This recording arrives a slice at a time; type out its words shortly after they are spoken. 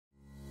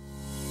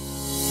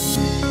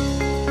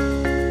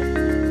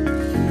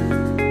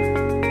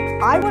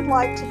I would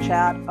like to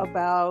chat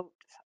about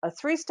a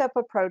three-step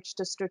approach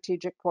to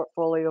strategic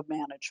portfolio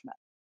management.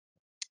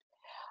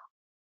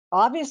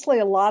 Obviously,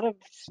 a lot of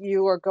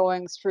you are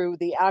going through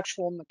the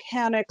actual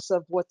mechanics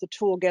of what the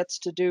tool gets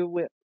to do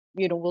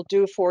will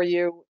do for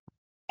you.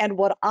 And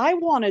what I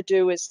want to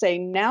do is say,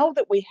 now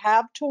that we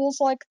have tools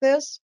like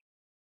this,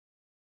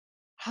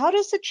 how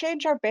does it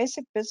change our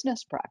basic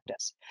business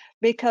practice?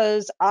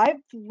 Because I've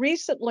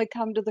recently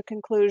come to the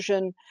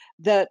conclusion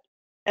that,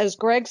 as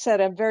Greg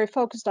said, I'm very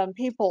focused on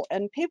people,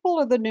 and people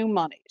are the new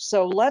money.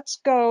 So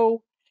let's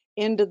go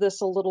into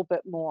this a little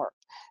bit more.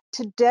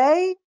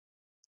 Today,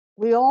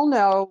 we all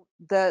know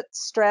that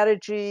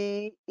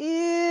strategy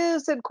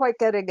isn't quite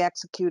getting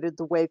executed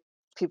the way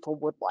people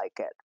would like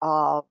it.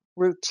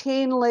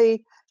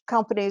 Routinely,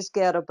 companies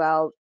get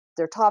about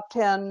their top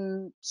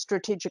 10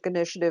 strategic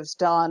initiatives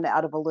done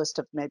out of a list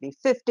of maybe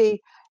 50,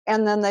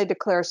 and then they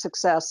declare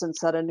success and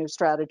set a new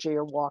strategy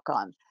or walk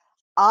on.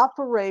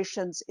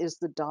 Operations is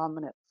the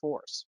dominant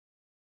force.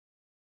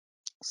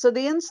 So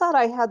the insight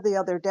I had the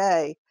other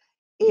day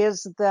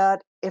is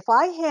that if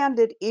I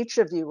handed each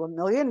of you $1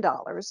 million,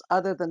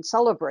 other than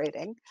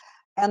celebrating,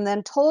 and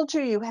then told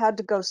you you had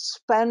to go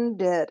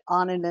spend it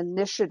on an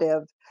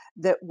initiative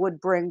that would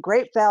bring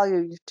great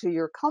value to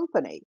your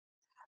company,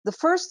 the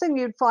first thing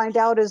you'd find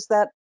out is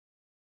that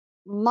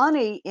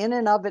money in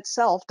and of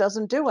itself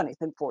doesn't do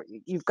anything for you.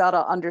 You've got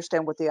to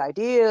understand what the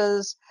idea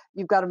is,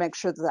 you've got to make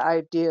sure that the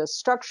idea is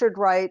structured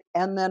right,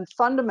 and then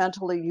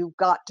fundamentally, you've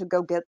got to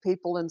go get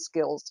people and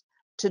skills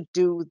to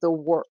do the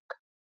work.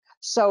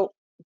 So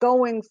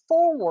going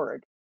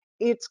forward,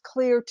 it's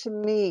clear to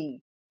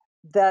me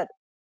that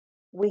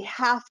we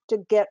have to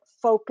get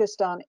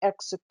focused on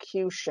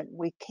execution.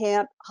 We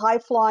can't,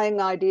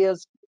 high-flying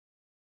ideas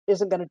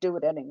isn't going to do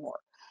it anymore.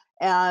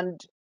 And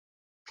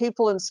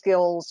people and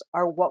skills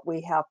are what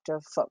we have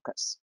to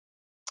focus.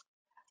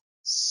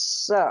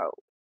 So,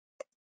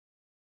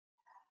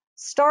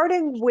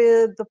 starting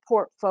with the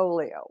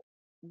portfolio,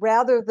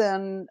 rather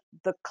than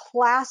the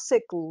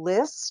classic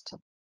list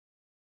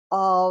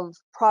of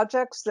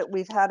projects that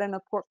we've had in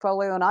a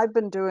portfolio, and I've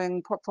been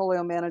doing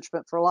portfolio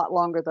management for a lot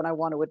longer than I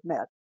want to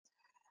admit,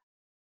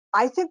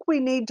 I think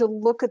we need to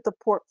look at the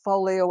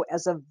portfolio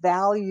as a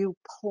value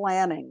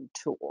planning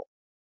tool.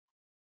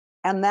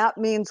 And that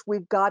means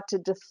we've got to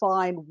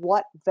define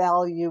what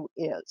value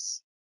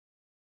is.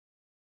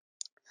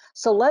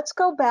 So let's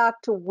go back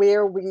to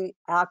where we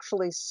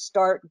actually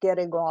start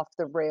getting off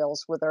the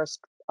rails with our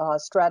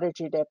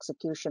strategy to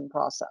execution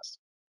process.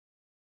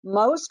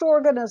 Most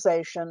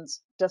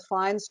organizations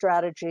define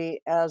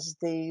strategy as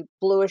the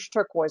bluish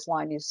turquoise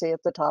line you see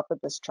at the top of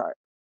this chart.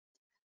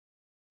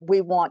 We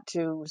want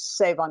to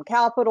save on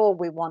capital,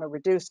 we want to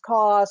reduce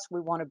costs,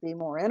 we want to be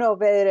more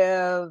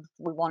innovative,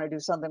 we want to do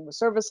something with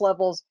service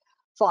levels.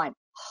 Fine,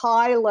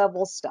 high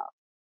level stuff.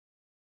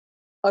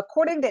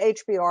 According to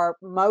HBR,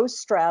 most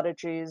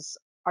strategies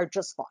are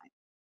just fine.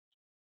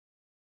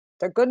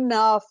 They're good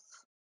enough,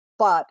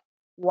 but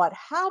what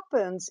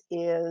happens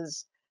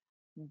is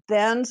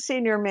then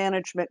senior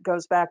management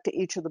goes back to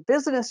each of the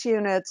business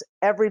units.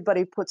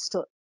 Everybody puts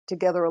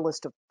together a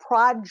list of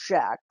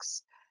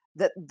projects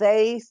that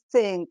they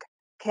think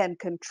can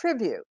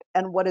contribute.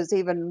 And what is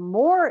even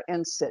more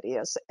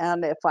insidious,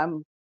 and if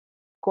I'm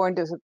going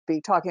to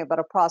be talking about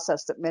a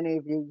process that many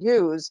of you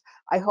use,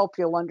 I hope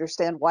you'll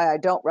understand why I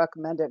don't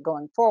recommend it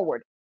going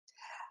forward.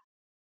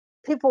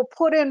 People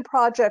put in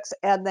projects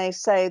and they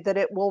say that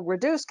it will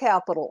reduce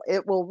capital,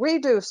 it will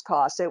reduce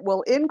costs, it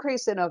will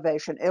increase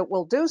innovation, it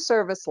will do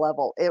service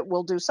level, it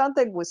will do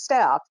something with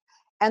staff,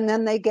 and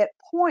then they get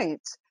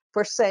points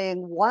for saying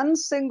one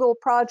single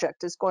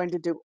project is going to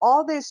do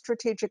all these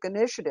strategic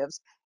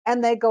initiatives,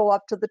 and they go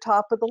up to the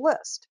top of the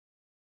list.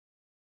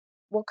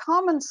 Well,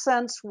 common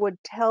sense would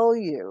tell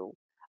you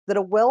that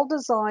a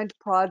well-designed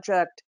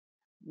project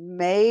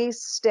may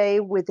stay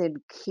within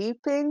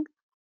keeping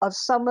of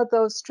some of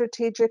those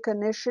strategic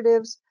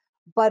initiatives,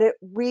 but it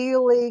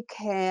really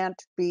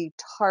can't be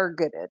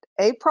targeted.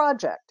 A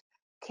project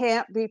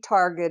can't be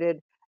targeted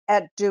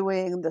at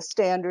doing the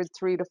standard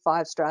 3 to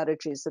 5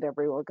 strategies that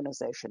every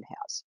organization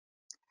has.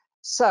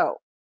 So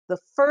the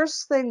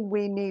first thing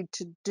we need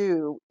to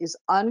do is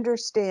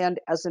understand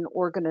as an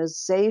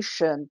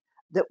organization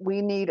that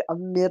we need a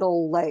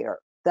middle layer.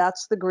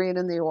 That's the green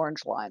and the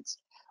orange lines.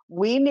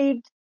 We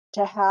need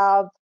to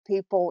have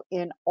people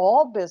in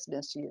all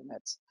business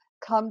units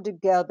come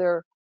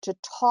together to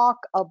talk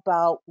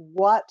about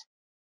what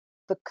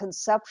the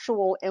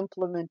conceptual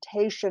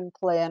implementation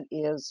plan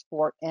is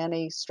for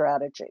any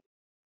strategy.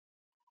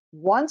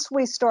 Once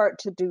we start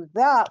to do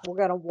that, we're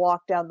going to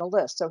walk down the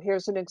list. So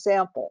here's an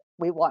example.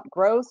 We want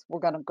growth. We're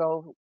going to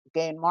go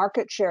gain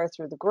market share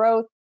through the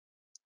growth.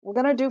 We're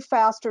going to do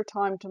faster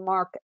time to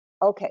market.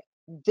 Okay,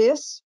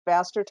 this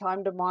faster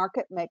time to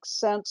market makes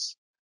sense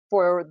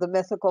for the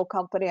mythical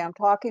company I'm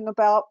talking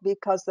about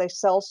because they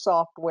sell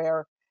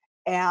software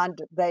and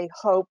they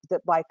hope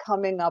that by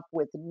coming up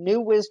with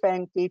new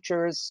whiz-bang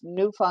features,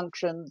 new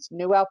functions,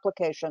 new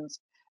applications,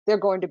 they're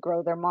going to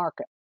grow their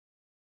market.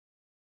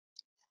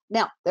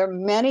 Now, there are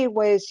many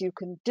ways you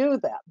can do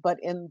that, but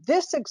in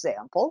this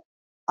example,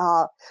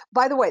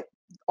 by the way,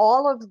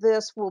 all of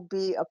this will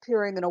be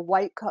appearing in a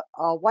white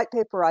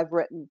paper I've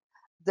written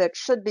that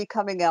should be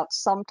coming out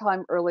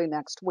sometime early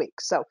next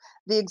week. So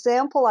the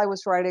example I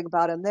was writing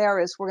about in there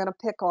is we're going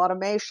to pick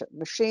automation,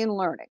 machine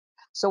learning.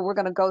 So we're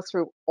going to go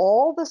through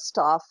all the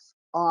stuff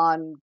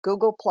on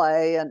Google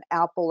Play and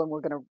Apple, and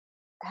we're going to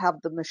have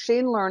the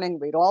machine learning,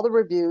 read all the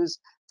reviews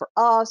for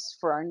us,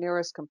 for our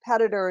nearest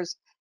competitors,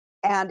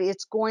 and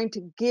it's going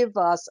to give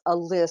us a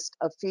list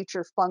of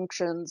feature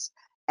functions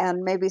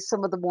and maybe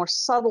some of the more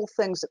subtle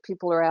things that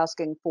people are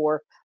asking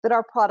for that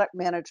our product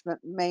management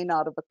may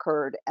not have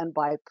occurred. And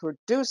by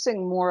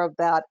producing more of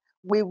that,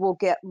 we will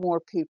get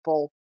more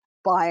people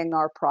buying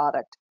our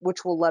product,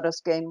 which will let us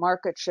gain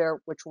market share,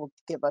 which will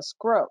give us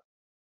growth.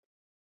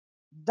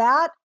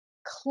 That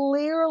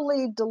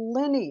clearly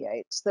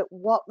delineates that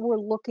what we're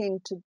looking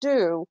to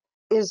do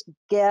is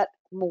get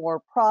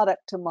more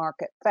product to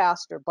market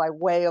faster by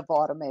way of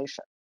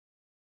automation.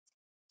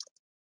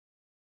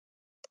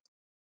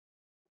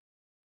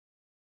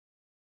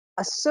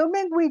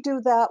 Assuming we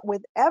do that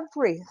with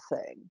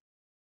everything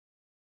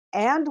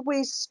and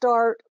we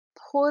start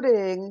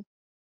putting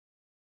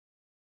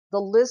the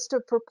list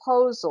of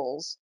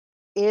proposals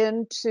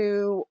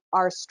into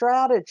our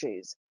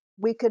strategies,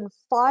 we can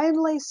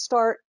finally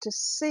start to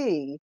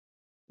see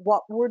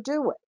what we're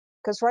doing.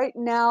 Because right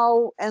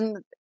now, and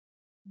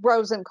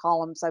rows and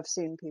columns, I've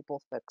seen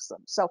people fix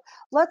them. So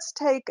let's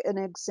take an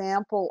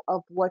example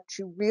of what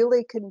you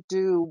really can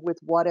do with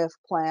what if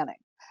planning.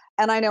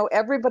 And I know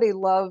everybody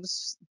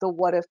loves the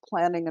what if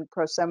planning and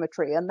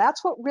ProSymmetry, and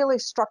that's what really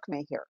struck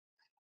me here,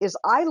 is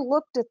I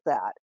looked at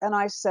that and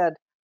I said,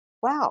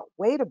 wow,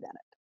 wait a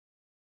minute.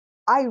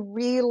 I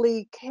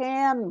really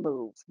can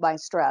move my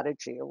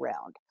strategy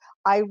around.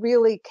 I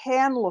really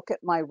can look at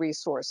my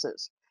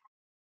resources,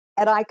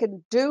 and I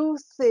can do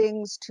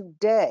things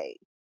today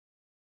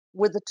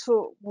with the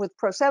tool, with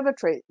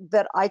ProSymmetry,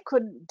 that I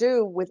couldn't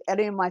do with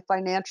any of my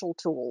financial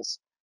tools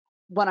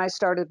when I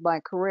started my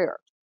career.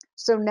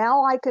 So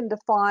now I can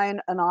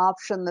define an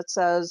option that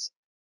says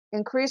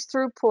increase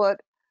throughput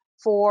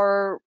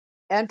for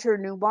enter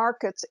new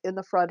markets in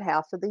the front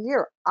half of the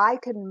year. I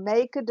can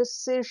make a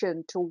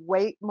decision to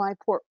weight my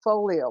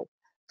portfolio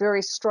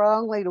very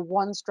strongly to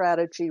one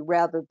strategy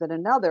rather than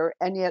another,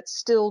 and yet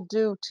still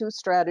do two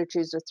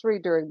strategies or three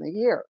during the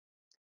year.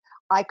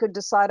 I could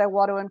decide I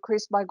want to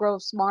increase my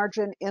gross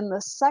margin in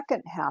the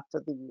second half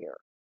of the year.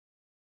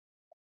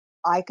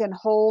 I can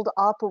hold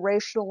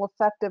operational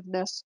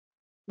effectiveness,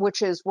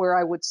 which is where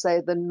I would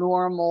say the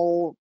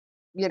normal,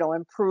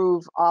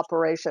 improve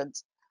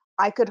operations.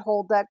 I could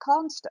hold that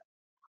constant.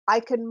 I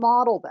can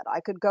model that.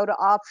 I could go to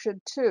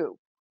option 2.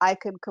 I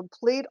can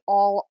complete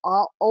all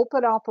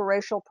open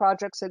operational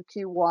projects in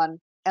Q1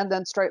 and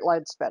then straight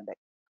line spending.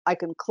 I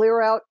can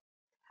clear out.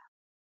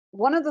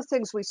 One of the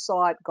things we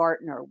saw at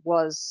Gartner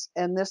was,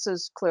 and this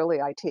is clearly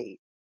IT,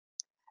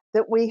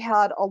 that we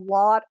had a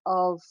lot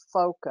of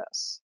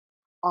focus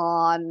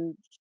on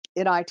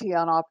in IT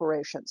on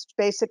operations.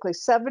 Basically,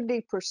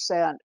 70%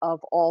 of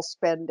all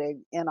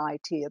spending in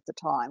IT at the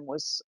time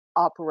was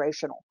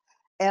operational,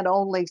 and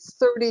only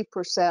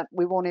 30%,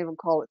 we won't even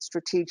call it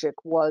strategic,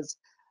 was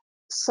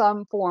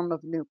some form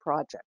of new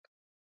project.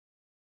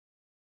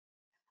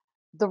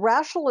 The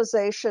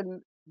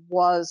rationalization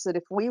was that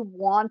if we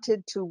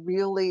wanted to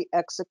really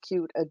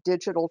execute a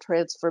digital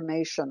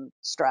transformation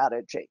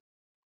strategy,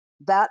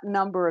 that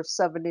number of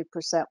 70%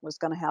 was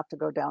going to have to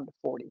go down to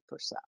 40%.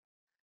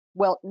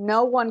 Well,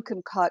 no one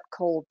can cut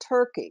cold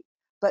turkey,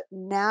 but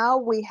now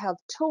we have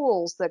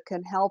tools that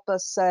can help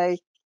us say,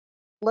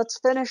 let's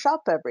finish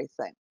up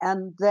everything.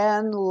 And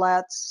then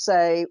let's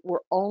say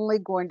we're only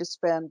going to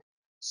spend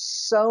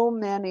so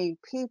many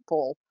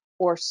people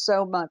or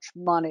so much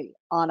money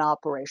on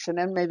operation.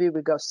 And maybe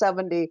we go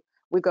 70,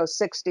 we go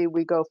 60,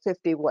 we go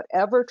 50,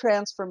 whatever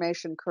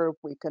transformation curve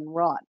we can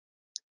run.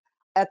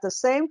 At the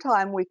same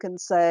time, we can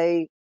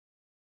say,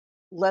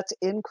 let's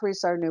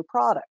increase our new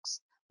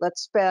products.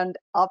 Let's spend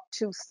up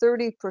to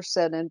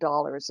 30% in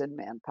dollars in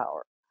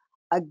manpower.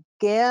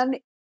 Again,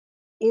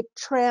 it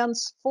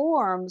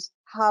transforms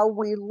how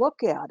we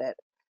look at it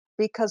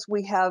because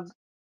we have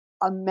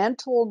a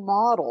mental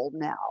model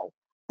now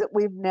that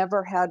we've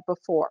never had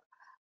before.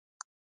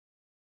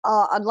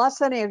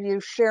 Unless any of you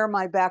share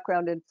my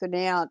background in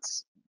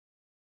finance,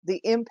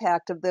 the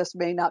impact of this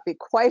may not be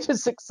quite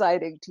as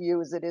exciting to you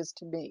as it is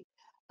to me.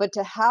 But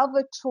to have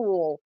a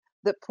tool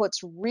that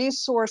puts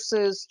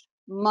resources,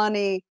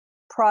 money,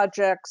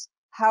 projects,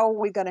 how are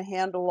we going to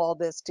handle all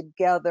this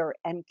together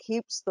and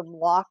keeps them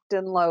locked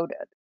and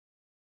loaded,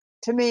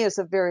 to me is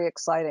a very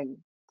exciting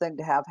thing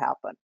to have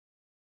happen.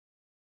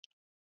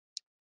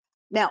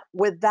 Now,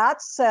 with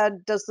that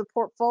said, does the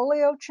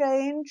portfolio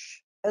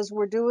change as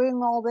we're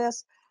doing all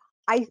this?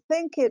 I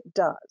think it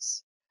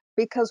does,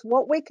 because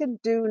what we can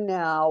do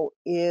now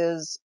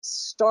is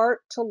start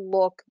to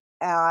look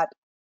at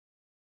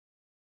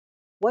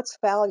what's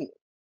value.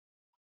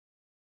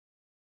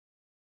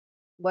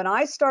 When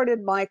I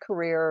started my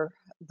career,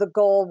 the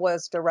goal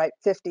was to write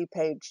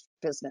 50-page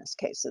business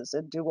cases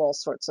and do all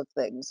sorts of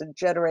things and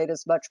generate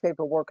as much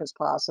paperwork as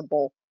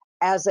possible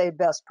as a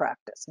best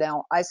practice.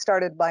 Now, I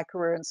started my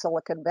career in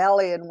Silicon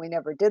Valley and we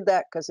never did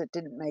that because it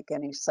didn't make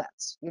any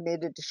sense. You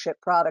needed to ship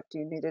product,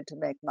 you needed to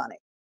make money.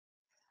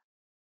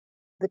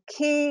 The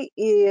key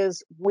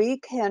is we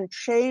can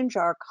change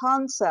our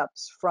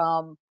concepts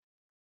from,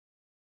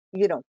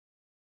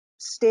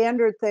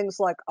 standard things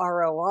like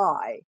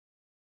ROI,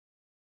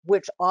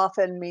 which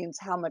often means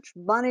how much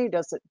money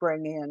does it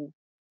bring in,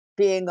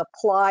 being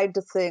applied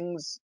to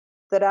things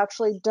that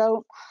actually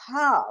don't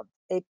have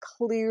a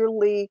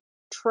clearly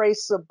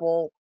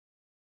traceable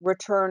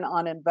return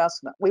on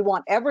investment. We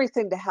want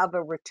everything to have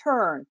a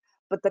return,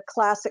 but the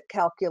classic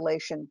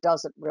calculation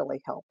doesn't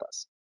really help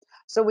us.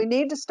 So we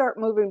need to start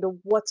moving to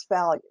what's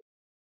value.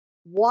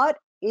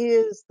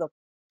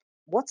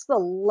 What's the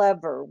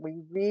lever we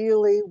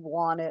really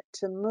want it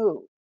to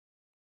move?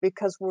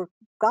 Because we've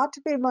got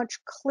to be much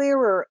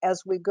clearer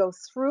as we go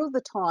through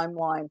the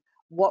timeline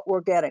what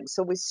we're getting.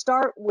 So we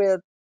start with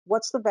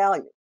what's the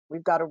value?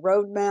 We've got a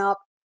roadmap.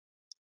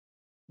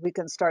 We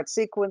can start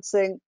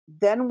sequencing.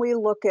 Then we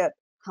look at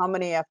how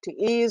many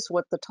FTEs,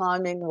 what the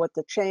timing, what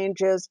the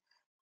changes.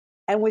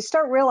 And we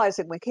start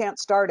realizing we can't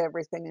start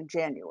everything in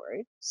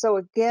January. So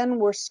again,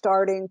 we're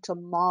starting to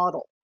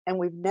model. And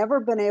we've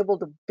never been able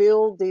to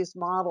build these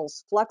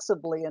models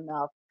flexibly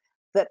enough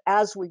that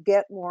as we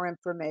get more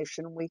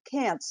information, we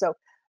can. So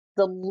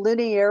the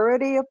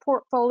linearity of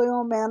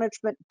portfolio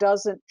management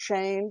doesn't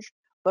change,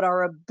 but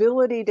our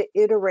ability to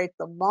iterate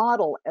the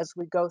model as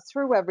we go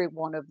through every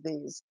one of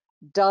these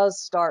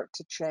does start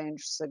to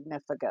change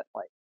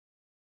significantly.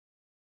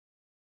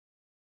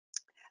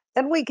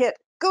 Then we get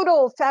good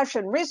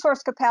old-fashioned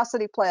resource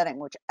capacity planning,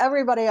 which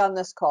everybody on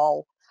this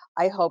call,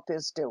 I hope,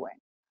 is doing.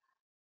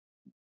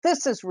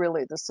 This is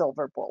really the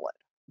silver bullet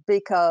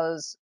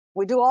because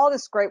we do all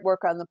this great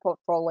work on the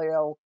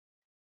portfolio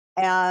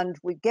and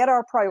we get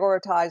our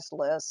prioritized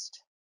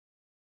list,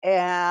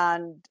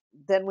 and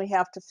then we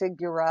have to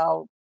figure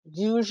out,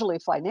 usually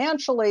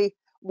financially,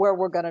 where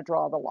we're going to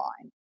draw the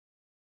line.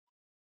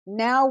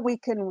 Now we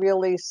can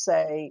really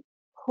say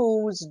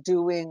who's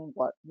doing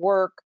what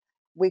work.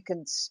 We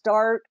can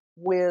start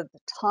with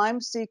time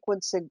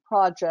sequencing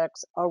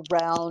projects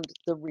around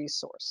the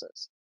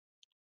resources.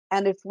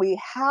 And if we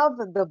have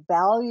the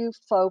value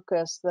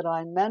focus that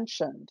I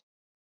mentioned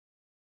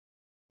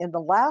in the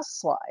last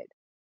slide,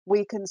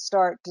 we can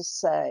start to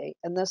say,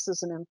 and this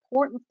is an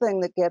important thing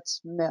that gets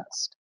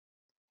missed,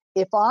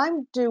 if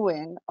I'm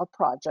doing a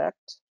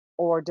project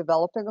or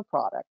developing a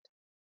product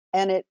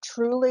and it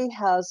truly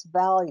has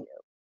value,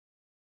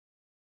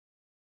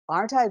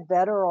 aren't I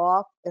better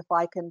off if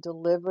I can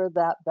deliver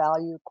that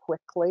value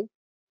quickly?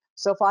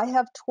 So if I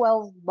have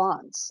 12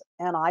 months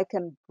and I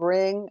can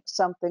bring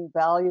something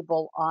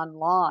valuable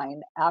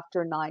online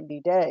after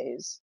 90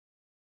 days,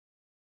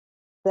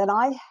 then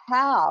I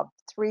have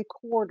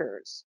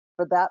 3/4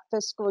 for that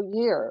fiscal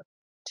year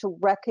to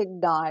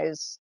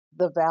recognize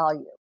the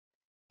value.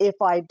 If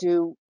I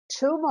do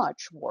too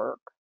much work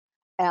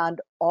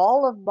and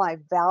all of my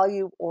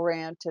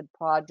value-oriented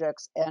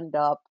projects end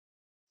up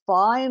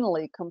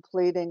finally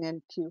completing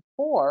in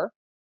Q4,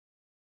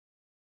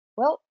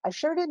 well, I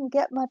sure didn't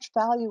get much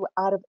value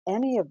out of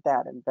any of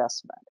that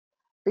investment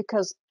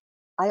because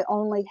I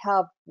only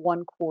have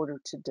 1/4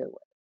 to do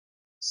it.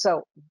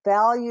 So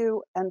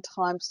value and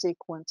time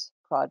sequence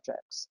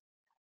projects.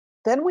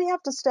 Then we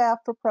have to staff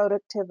for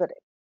productivity.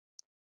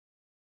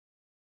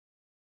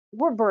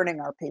 We're burning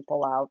our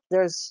people out.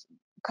 There's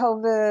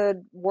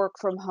COVID, work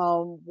from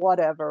home,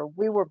 whatever.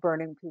 We were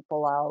burning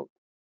people out.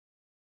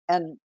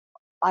 And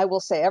I will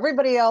say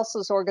everybody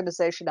else's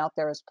organization out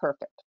there is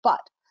perfect.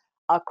 But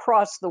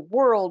across the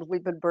world,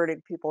 we've been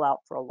burning people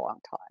out for a long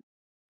time.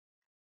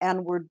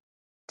 And we're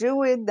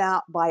doing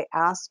that by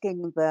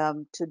asking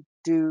them to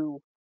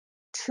do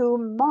too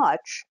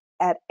much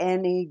at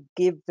any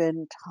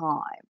given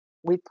time.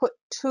 We put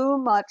too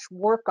much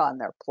work on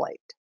their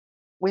plate.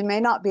 We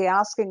may not be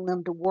asking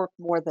them to work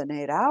more than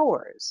 8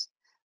 hours,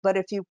 but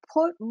if you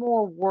put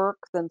more work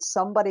than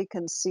somebody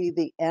can see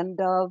the end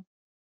of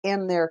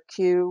in their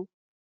queue,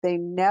 they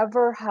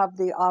never have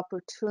the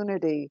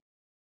opportunity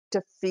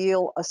to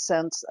feel a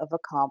sense of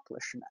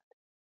accomplishment.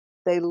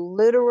 They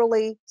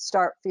literally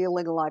start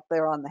feeling like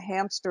they're on the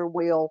hamster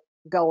wheel,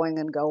 going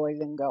and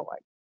going and going.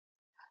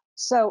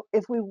 So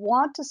if we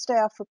want to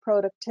staff for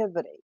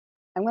productivity,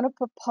 I'm going to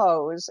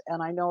propose,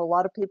 and I know a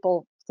lot of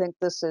people think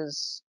this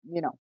is,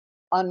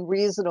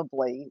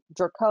 unreasonably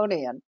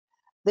draconian,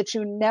 that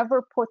you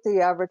never put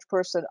the average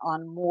person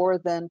on more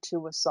than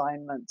 2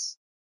 assignments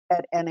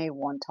at any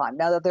one time.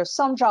 Now, there's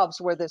some jobs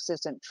where this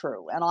isn't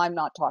true, and I'm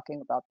not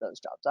talking about those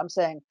jobs. I'm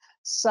saying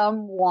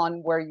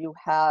someone where you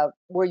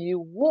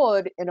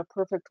would, in a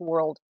perfect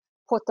world,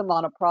 put them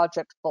on a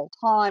project full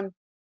time.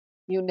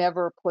 You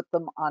never put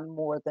them on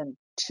more than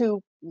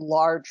 2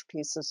 large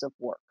pieces of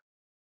work.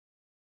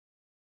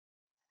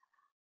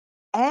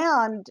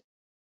 And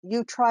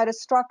you try to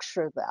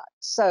structure that.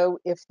 So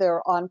if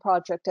they're on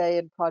project A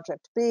and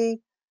project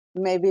B,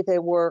 Maybe they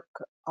work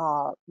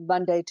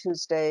Monday,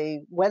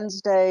 Tuesday,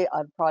 Wednesday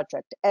on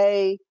project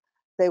A.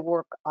 They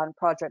work on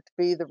project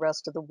B the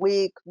rest of the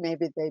week.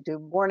 Maybe they do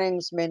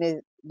mornings,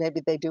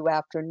 maybe they do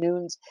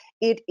afternoons.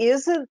 It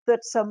isn't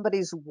that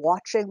somebody's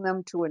watching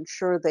them to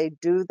ensure they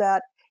do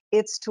that.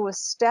 It's to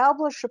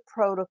establish a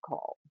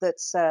protocol that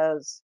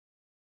says,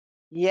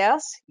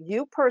 yes,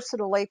 you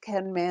personally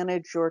can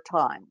manage your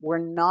time. We're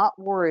not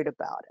worried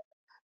about it.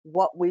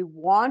 What we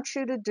want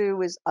you to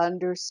do is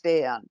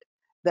understand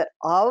that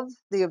of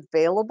the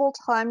available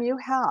time you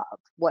have,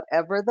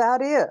 whatever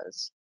that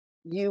is,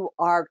 you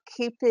are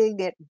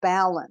keeping it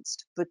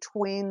balanced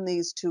between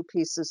these two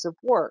pieces of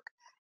work.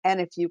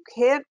 And if you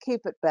can't keep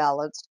it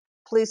balanced,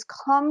 please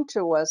come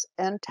to us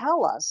and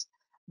tell us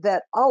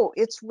that, oh,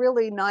 it's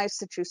really nice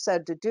that you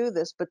said to do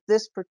this, but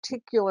this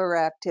particular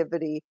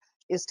activity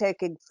is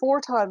taking 4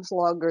 times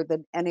longer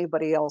than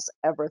anybody else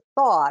ever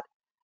thought,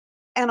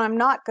 and I'm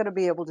not going to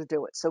be able to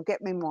do it. So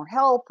get me more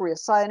help,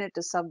 reassign it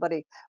to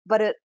somebody.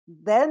 But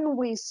then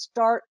we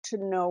start to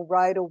know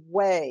right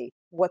away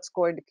what's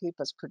going to keep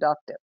us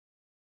productive.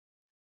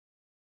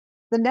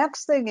 The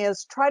next thing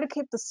is try to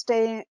keep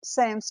the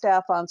same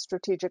staff on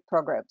strategic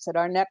programs. And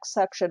our next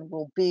section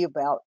will be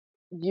about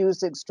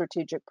using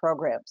strategic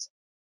programs.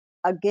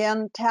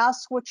 Again,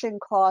 task switching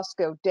costs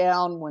go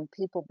down when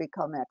people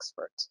become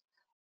experts.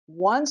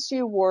 Once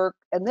you work,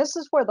 and this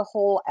is where the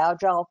whole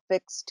agile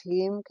fixed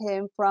team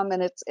came from,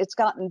 and it's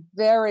gotten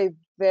very,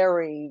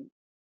 very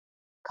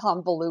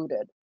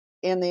convoluted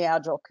in the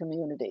agile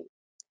community.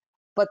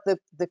 But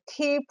the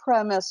key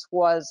premise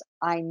was,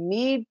 I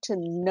need to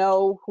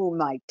know who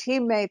my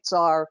teammates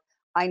are.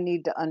 I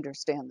need to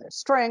understand their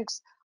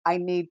strengths. I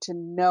need to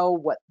know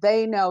what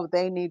they know.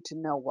 They need to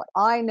know what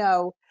I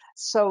know,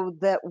 so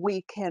that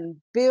we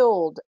can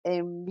build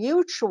a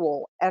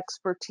mutual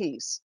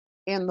expertise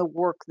in the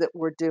work that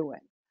we're doing.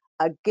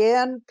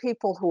 Again,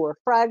 people who are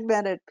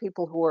fragmented,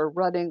 people who are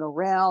running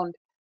around,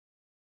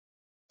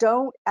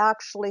 don't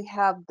actually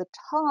have the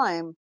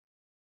time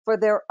for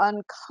their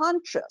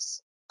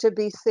unconscious to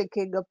be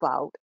thinking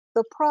about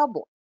the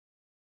problem.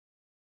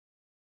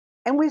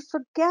 And we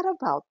forget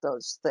about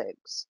those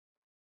things.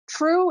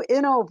 True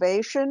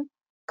innovation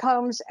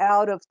comes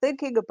out of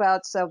thinking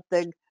about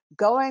something,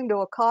 going to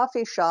a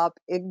coffee shop,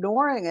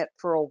 ignoring it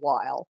for a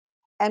while,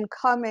 and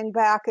coming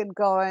back and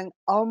going,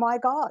 oh my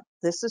God,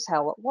 this is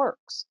how it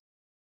works.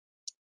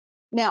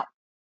 Now,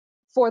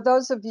 for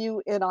those of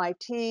you in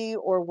IT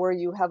or where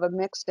you have a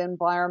mixed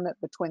environment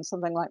between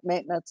something like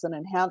maintenance and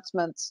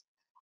enhancements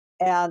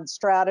and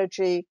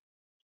strategy,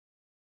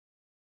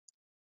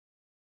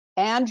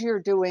 and you're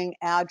doing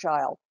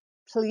agile,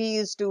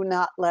 please do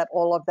not let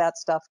all of that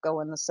stuff go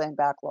in the same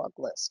backlog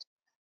list.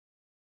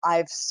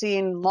 I've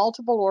seen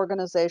multiple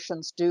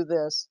organizations do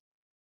this,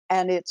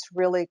 and it's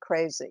really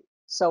crazy.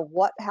 So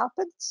what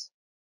happens?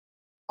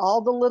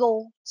 All the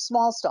little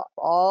small stuff,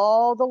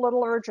 all the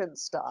little urgent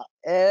stuff,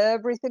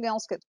 everything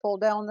else gets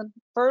pulled down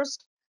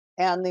first,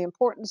 and the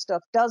important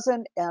stuff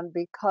doesn't. And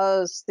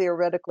because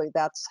theoretically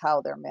that's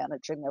how they're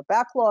managing their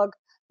backlog,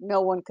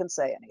 no one can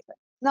say anything.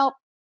 Nope.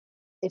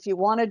 If you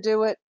want to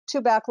do it,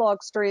 2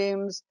 backlog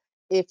streams.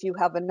 If you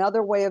have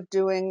another way of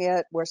doing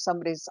it where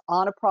somebody's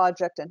on a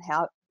project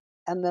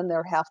and then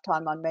they're half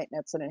time on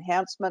maintenance and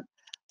enhancement,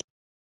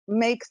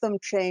 make them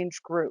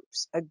change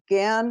groups.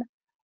 Again,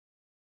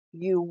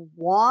 you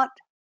want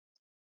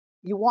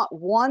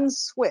one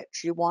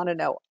switch. You want to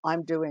know,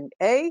 I'm doing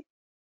A,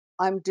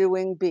 I'm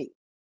doing B.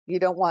 You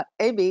don't want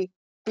A, B,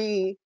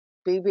 B,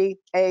 B, B,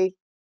 A,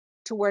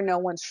 to where no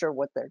one's sure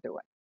what they're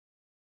doing.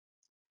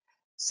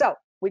 So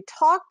we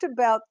talked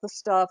about the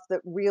stuff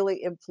that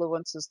really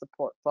influences the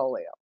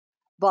portfolio.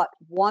 But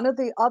one of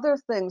the other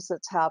things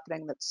that's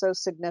happening that's so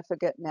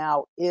significant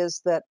now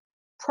is that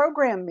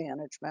program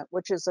management,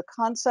 which is a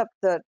concept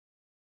that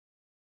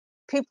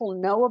people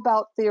know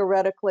about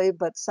theoretically,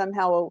 but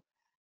somehow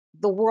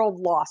the world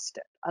lost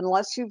it.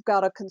 Unless you've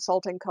got a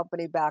consulting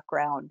company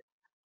background,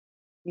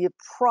 you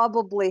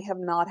probably have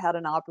not had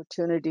an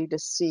opportunity to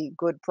see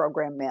good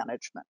program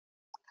management.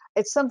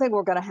 It's something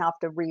we're going to have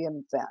to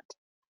reinvent.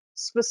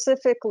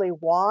 Specifically,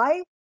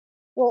 why?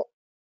 Well,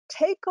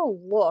 take a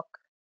look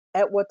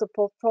at what the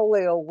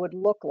portfolio would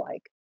look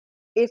like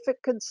if it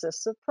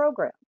consists of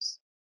programs.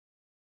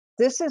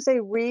 This is a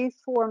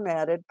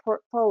reformatted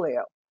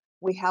portfolio.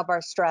 We have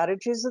our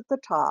strategies at the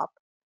top.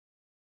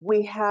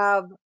 We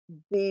have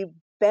the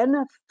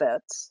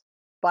benefits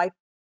by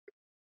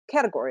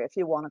category, if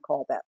you want to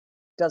call that.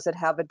 Does it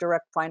have a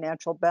direct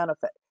financial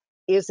benefit?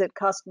 Is it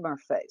customer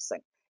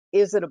facing?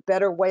 Is it a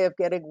better way of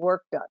getting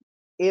work done?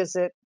 Is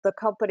it the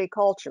company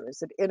culture?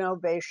 Is it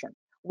innovation?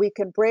 We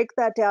can break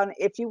that down.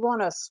 If you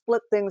want to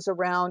split things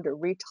around or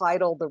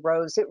retitle the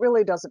rows, it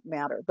really doesn't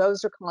matter.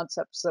 Those are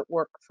concepts that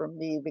work for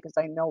me because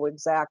I know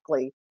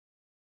exactly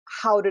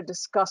how to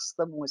discuss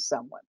them with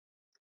someone.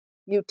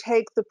 You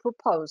take the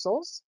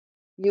proposals,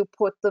 you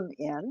put them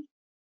in.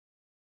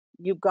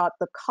 You've got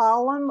the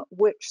column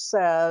which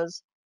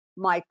says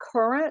my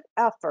current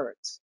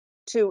efforts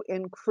to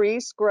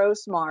increase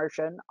gross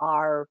margin,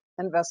 our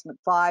investment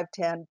 5,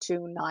 10,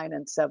 2, 9,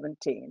 and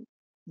 17.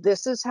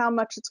 This is how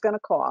much it's going to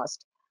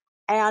cost.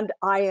 And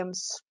I am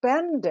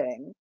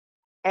spending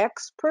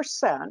X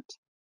percent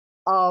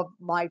of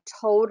my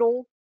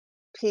total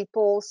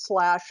people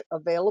 /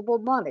 available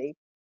money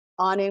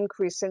on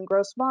increasing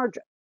gross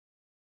margin.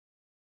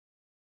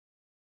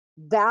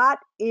 That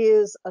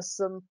is a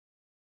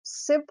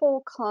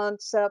simple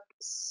concept,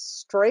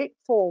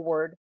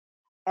 straightforward.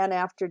 And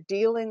after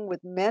dealing with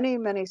many,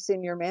 many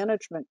senior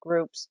management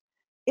groups,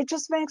 it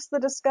just makes the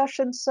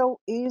discussion so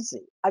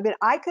easy. I mean,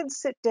 I could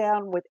sit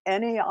down with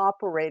any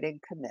operating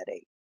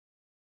committee,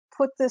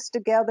 put this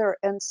together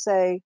and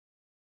say,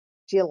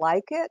 do you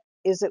like it?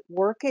 Is it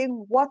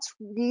working? What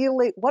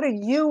are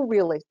you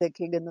really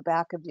thinking in the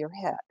back of your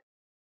head?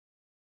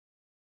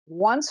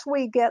 Once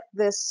we get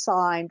this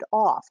signed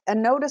off,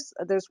 and notice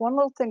there's one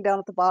little thing down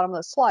at the bottom of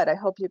the slide, I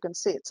hope you can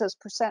see, it says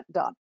 %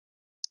 done.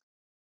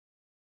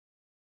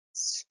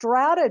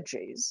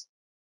 Strategies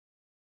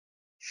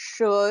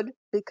should,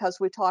 because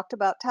we talked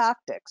about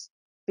tactics,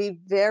 be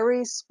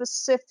very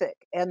specific,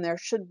 and there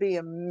should be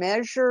a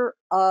measure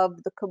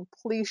of the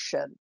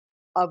completion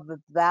of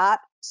that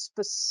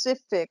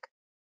specific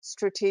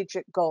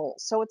strategic goal.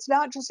 So it's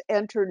not just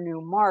enter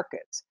new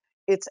markets,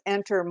 it's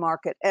enter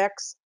market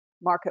X,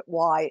 market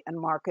Y, and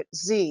market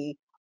Z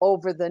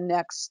over the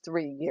next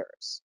 3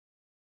 years.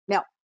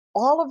 Now,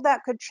 all of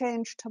that could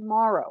change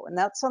tomorrow, and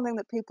that's something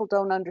that people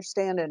don't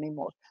understand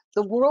anymore.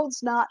 The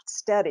world's not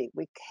steady.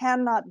 We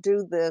cannot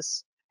do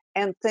this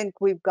and think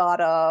we've got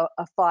a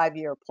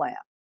 5-year plan.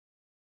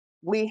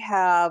 We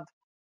have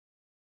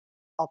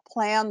a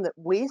plan that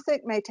we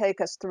think may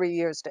take us 3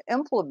 years to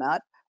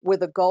implement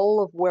with a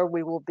goal of where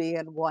we will be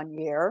in 1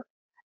 year,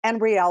 and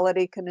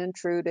reality can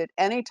intrude at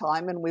any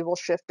time, and we will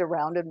shift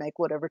around and make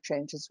whatever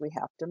changes we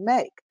have to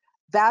make.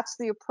 That's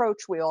the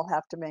approach we all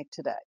have to make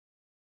today.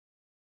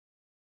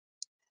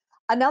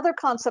 Another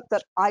concept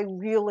that I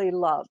really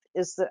love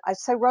is that I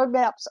say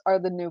roadmaps are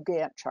the new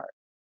Gantt chart.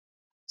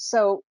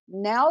 So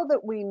now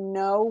that we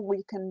know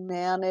we can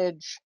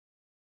manage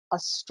a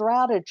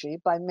strategy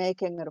by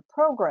making it a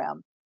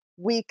program,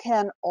 we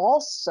can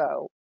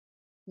also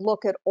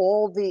look at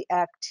all the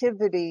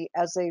activity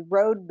as a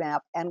roadmap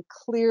and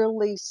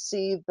clearly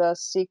see the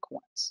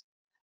sequence.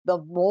 The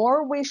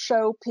more we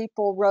show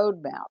people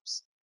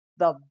roadmaps,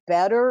 the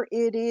better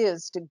it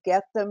is to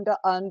get them to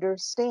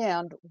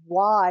understand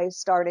why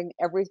starting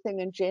everything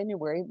in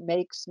January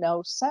makes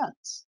no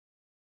sense.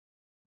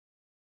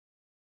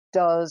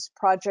 Does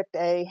Project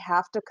A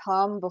have to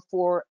come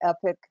before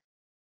Epic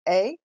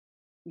A?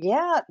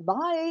 Yeah, it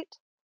might.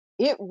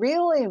 It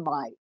really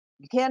might.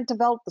 You can't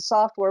develop the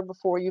software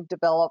before you've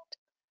developed,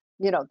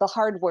 the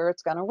hardware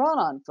it's going to run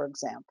on, for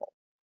example.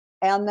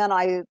 And then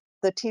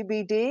the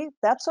TBD,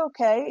 that's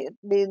okay. It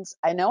means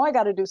I know I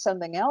got to do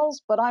something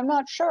else, but I'm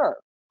not sure.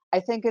 I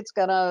think it's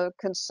going to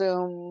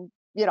consume,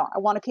 I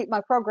want to keep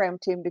my program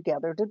team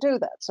together to do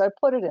that. So I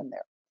put it in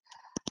there.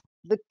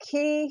 The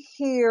key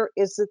here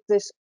is that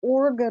this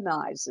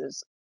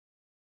organizes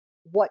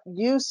what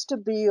used to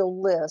be a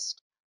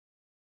list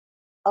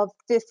of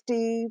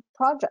 50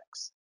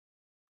 projects.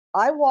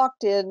 I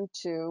walked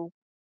into,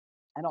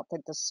 I don't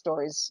think this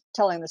story's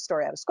telling the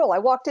story out of school. I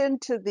walked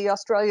into the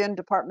Australian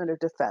Department of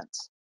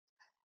Defense,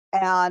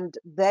 and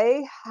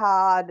they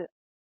had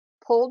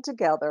pulled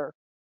together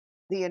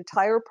the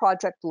entire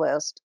project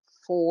list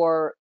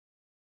for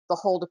the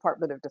whole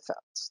Department of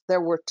Defense.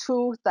 There were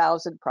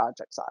 2,000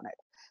 projects on it.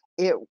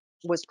 It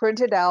was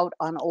printed out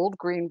on old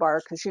green bar,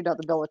 because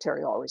the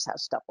military always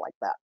has stuff like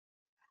that.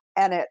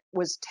 And it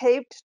was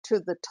taped to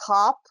the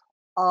top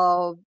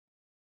of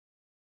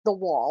the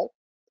wall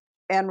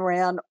and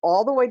ran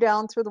all the way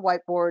down through the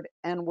whiteboard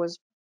and was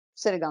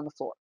sitting on the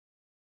floor.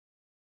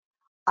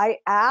 I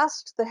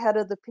asked the head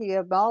of the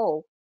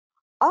PMO,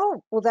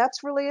 oh, well,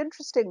 that's really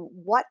interesting.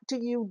 What do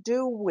you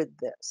do with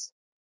this?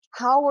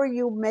 How are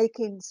you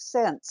making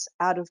sense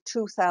out of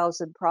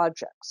 2,000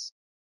 projects?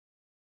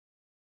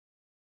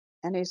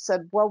 And he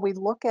said, well, we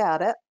look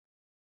at it.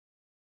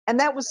 And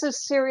that was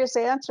his serious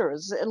answer,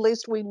 is at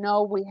least we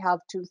know we have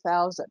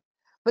 2,000.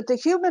 But the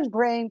human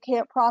brain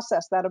can't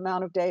process that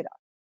amount of data.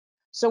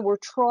 So we're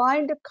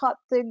trying to cut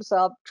things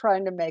up,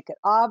 trying to make it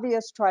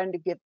obvious, trying to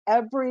give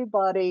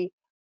everybody,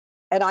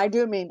 and I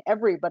do mean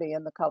everybody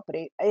in the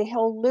company, a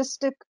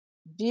holistic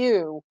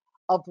view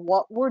of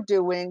what we're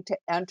doing to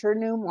enter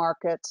new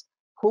markets,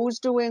 who's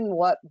doing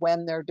what,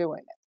 when they're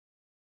doing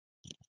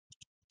it.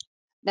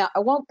 Now, I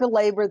won't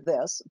belabor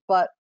this,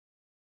 but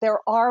there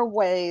are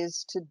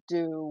ways to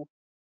do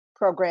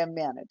program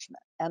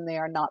management, and they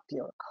are not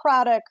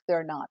bureaucratic,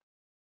 they're not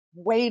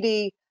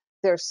weighty,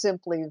 they're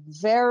simply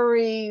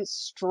very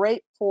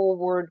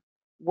straightforward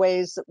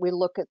ways that we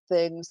look at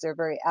things. They're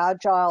very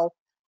agile.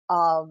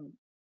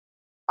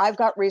 I've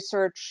got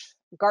research.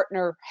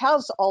 Gartner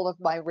has all of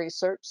my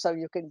research, so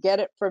you can get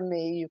it from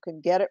me, you can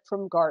get it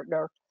from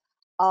Gartner.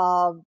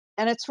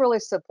 And it's really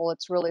simple,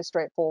 it's really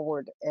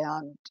straightforward,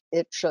 and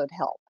it should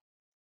help.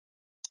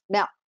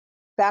 Now,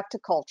 back to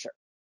culture.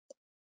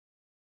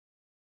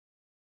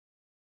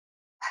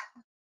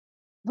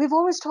 we've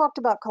always talked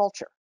about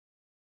culture,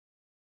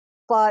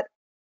 but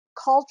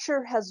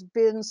culture has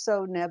been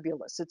so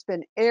nebulous. It's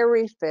been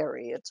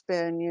airy-fairy. It's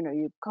been,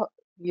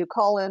 you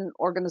call in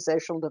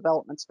organizational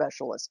development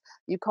specialists,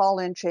 you call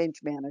in change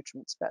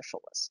management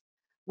specialists.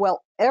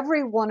 Well,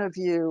 every one of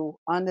you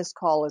on this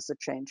call is a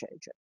change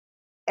agent.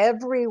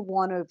 Every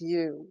one of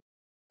you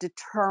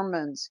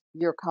determines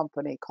your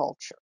company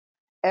culture.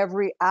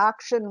 Every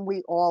action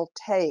we all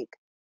take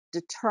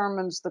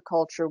determines the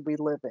culture we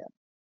live in.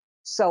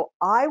 So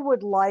I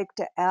would like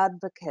to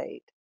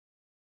advocate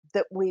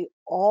that we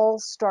all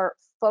start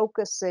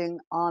focusing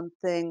on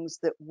things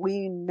that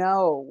we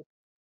know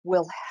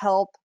will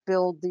help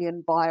build the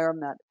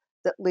environment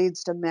that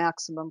leads to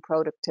maximum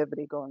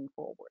productivity going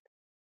forward.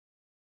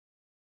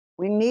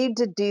 We need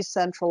to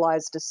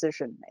decentralize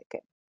decision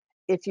making.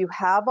 If you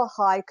have a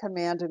high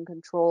command and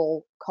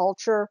control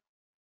culture,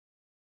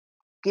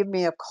 give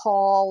me a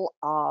call.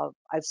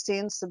 I've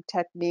seen some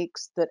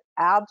techniques that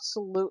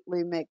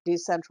absolutely make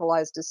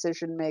decentralized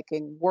decision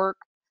making work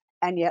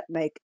and yet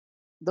make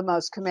the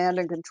most command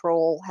and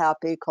control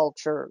happy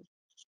culture,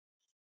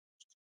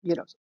 you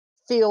know,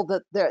 feel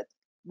that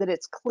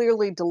it's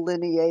clearly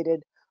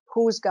delineated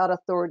who's got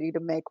authority to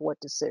make what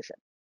decision.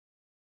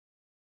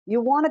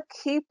 You want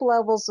to keep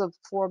levels of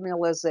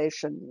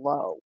formalization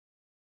low.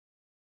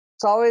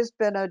 It's always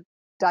been a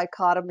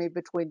dichotomy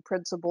between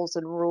principles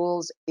and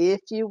rules.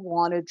 If you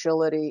want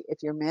agility,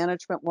 if your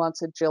management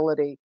wants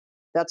agility,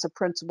 that's a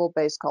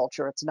principle-based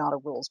culture. It's not a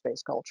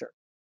rules-based culture.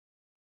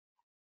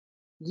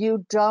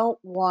 You don't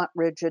want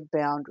rigid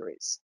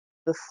boundaries.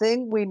 The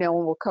thing we know,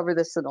 and we'll cover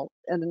this in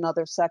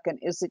another second,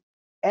 is that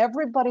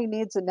everybody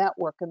needs a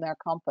network in their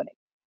company.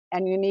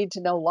 And you need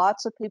to know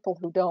lots of people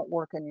who don't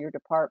work in your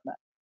department.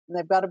 And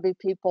they've got to be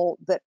people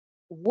that,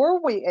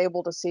 were we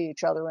able to see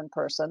each other in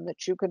person,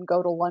 that you can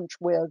go to lunch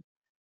with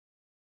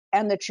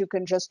and that you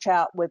can just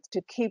chat with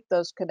to keep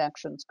those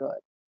connections good.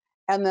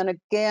 And then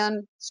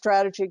again,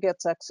 strategy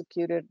gets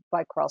executed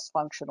by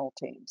cross-functional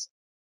teams.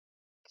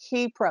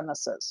 Key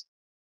premises.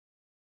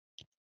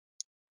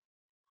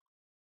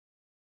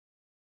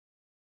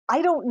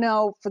 I don't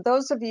know, for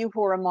those of you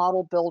who are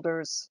model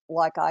builders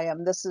like I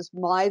am, this is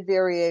my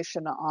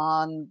variation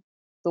on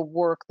the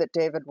work that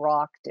David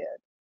Rock did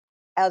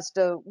as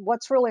to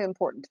what's really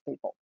important to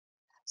people.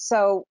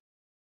 So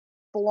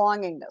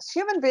belongingness.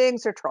 Human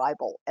beings are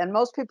tribal, and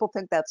most people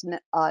think that's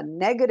a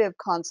negative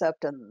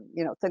concept and,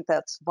 think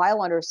that's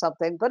violent or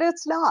something, but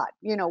it's not.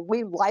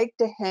 We like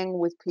to hang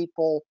with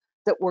people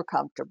that we're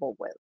comfortable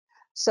with.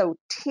 So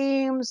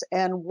teams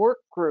and work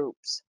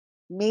groups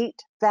meet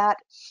that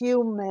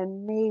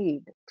human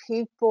need.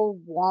 People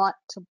want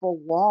to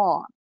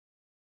belong.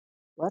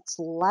 Let's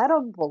let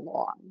them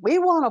belong. We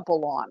want to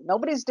belong.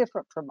 Nobody's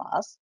different from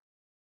us.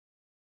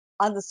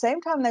 On the same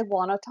time, they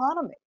want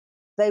autonomy.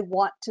 They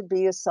want to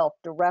be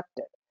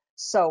self-directed.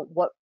 So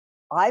what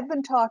I've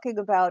been talking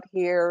about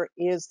here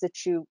is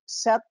that you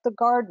set the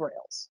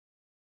guardrails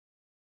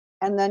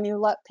and then you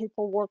let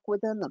people work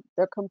within them.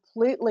 They're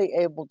completely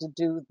able to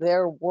do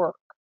their work.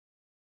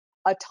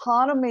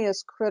 Autonomy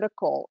is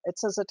critical. It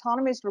says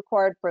autonomy is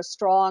required for a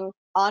strong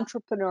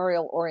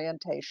entrepreneurial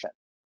orientation.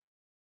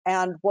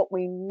 And what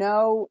we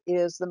know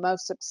is the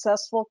most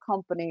successful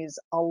companies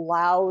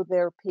allow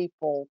their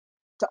people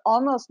to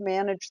almost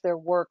manage their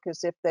work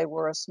as if they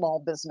were a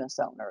small business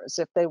owner, as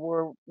if they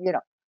were,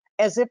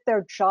 as if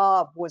their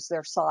job was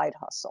their side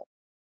hustle.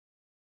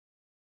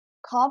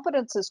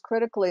 Competence is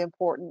critically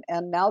important.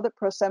 And now that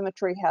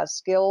ProSymmetry has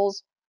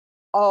skills,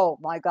 oh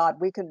my God,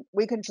 we can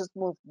just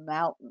move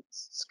mountains.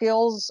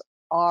 Skills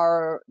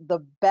are the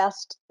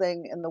best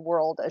thing in the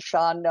world, as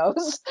Sean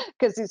knows,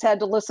 because he's had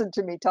to listen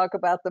to me talk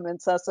about them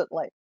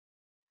incessantly.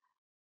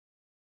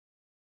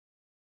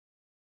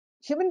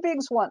 Human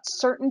beings want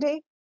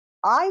certainty.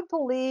 I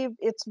believe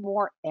it's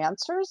more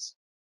answers.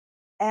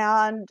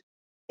 And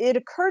it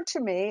occurred to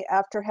me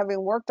after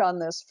having worked on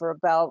this for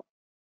about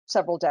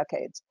several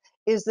decades,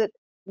 is that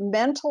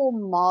mental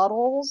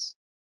models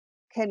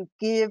can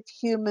give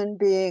human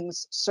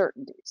beings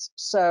certainties.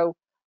 So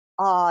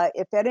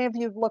if any of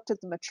you have looked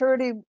at the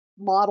maturity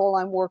model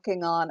I'm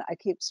working on, I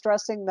keep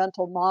stressing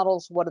mental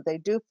models. What do they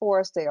do for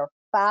us? They are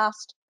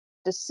fast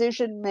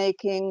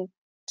decision-making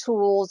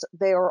tools.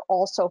 They are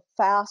also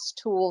fast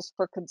tools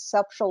for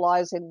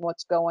conceptualizing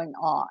what's going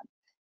on.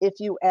 If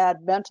you add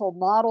mental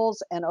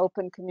models and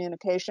open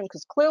communication,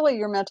 because clearly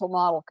your mental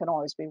model can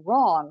always be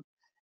wrong,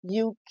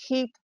 you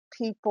keep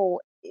people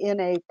in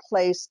a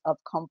place of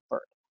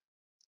comfort.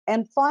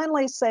 And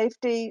finally,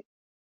 safety.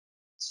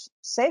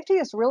 Safety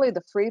is really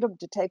the freedom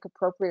to take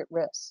appropriate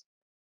risks.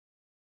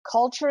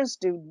 Cultures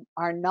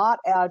are not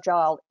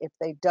agile if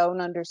they don't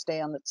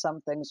understand that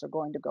some things are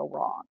going to go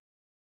wrong.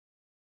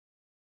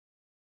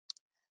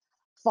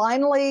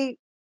 Finally,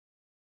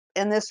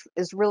 and this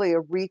is really a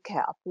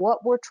recap, what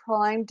we're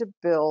trying to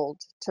build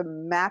to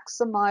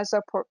maximize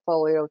our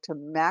portfolio, to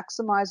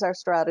maximize our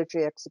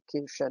strategy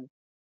execution,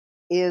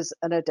 is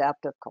an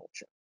adaptive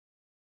culture.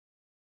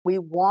 We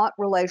want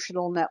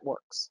relational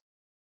networks.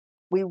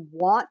 We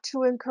want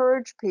to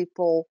encourage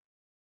people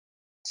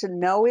to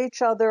know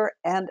each other,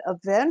 and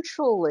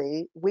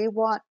eventually we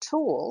want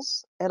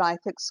tools, and I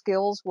think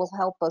skills will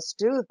help us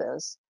do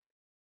this,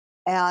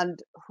 and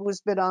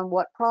who's been on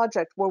what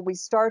project, where we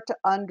start to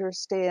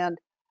understand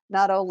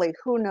not only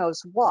who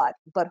knows what,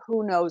 but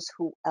who knows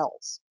who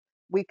else.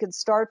 We can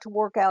start to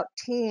work out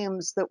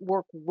teams that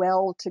work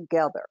well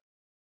together.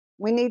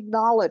 We need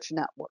knowledge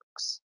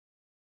networks.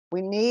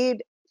 We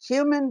need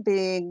human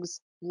beings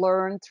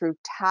learn through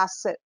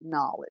tacit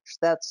knowledge.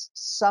 That's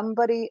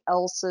somebody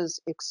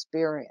else's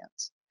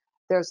experience.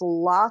 There's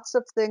lots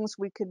of things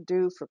we can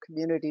do for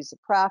communities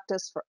of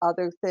practice, for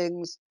other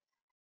things.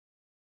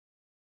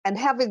 And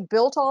having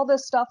built all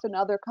this stuff in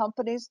other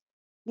companies,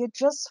 you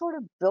just sort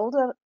of build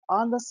it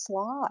on the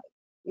slide.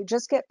 You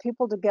just get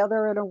people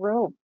together in a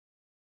room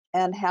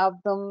and have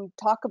them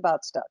talk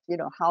about stuff. You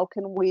know, how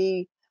can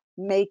we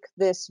make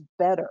this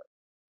better?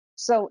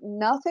 So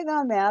nothing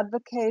I'm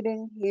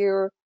advocating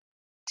here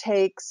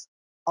takes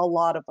a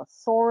lot of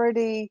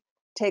authority,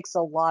 takes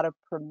a lot of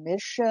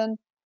permission.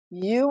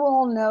 You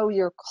all know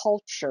your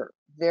culture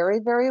very,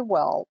 very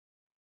well,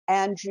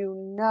 and you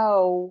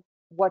know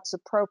what's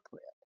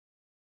appropriate.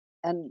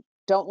 And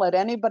don't let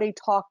anybody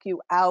talk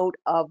you out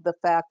of the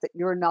fact that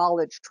your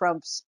knowledge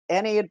trumps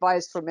any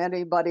advice from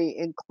anybody,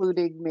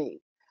 including me.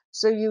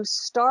 So you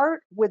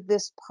start with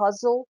this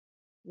puzzle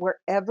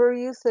wherever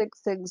you think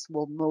things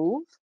will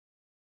move,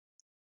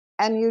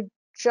 and you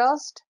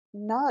just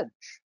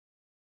nudge.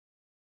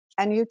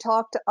 And you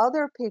talk to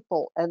other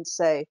people and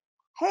say,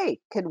 hey,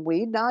 can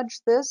we nudge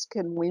this?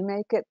 Can we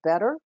make it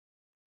better?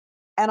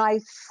 And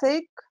I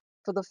think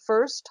for the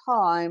first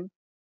time,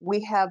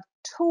 we have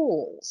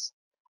tools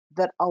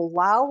that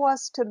allow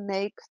us to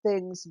make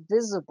things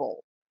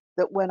visible.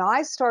 That when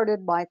I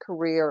started my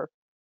career,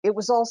 it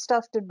was all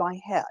stuffed in my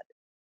head.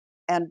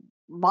 And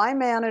my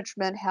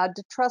management had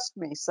to trust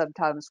me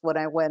sometimes when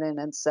I went in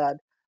and said,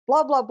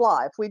 blah, blah,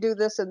 blah. If we do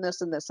this and this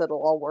and this,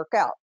 it'll all work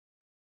out.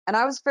 And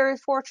I was very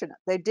fortunate.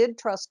 They did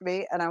trust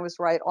me, and I was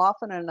right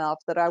often enough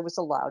that I was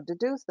allowed to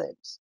do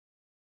things.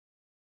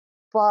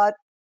 But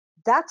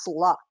that's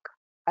luck.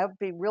 I would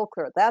be real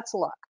clear. That's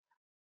luck.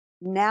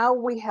 Now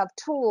we have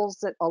tools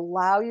that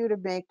allow you to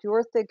make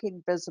your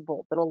thinking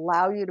visible, that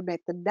allow you to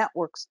make the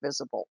networks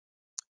visible.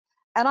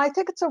 And I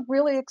think it's a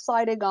really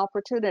exciting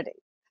opportunity.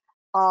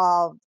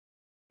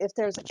 If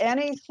there's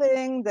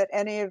anything that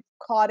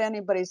caught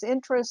anybody's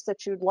interest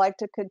that you'd like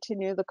to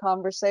continue the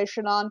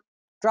conversation on,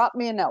 drop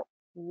me a note.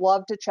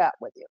 Love to chat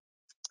with you.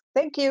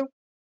 Thank you.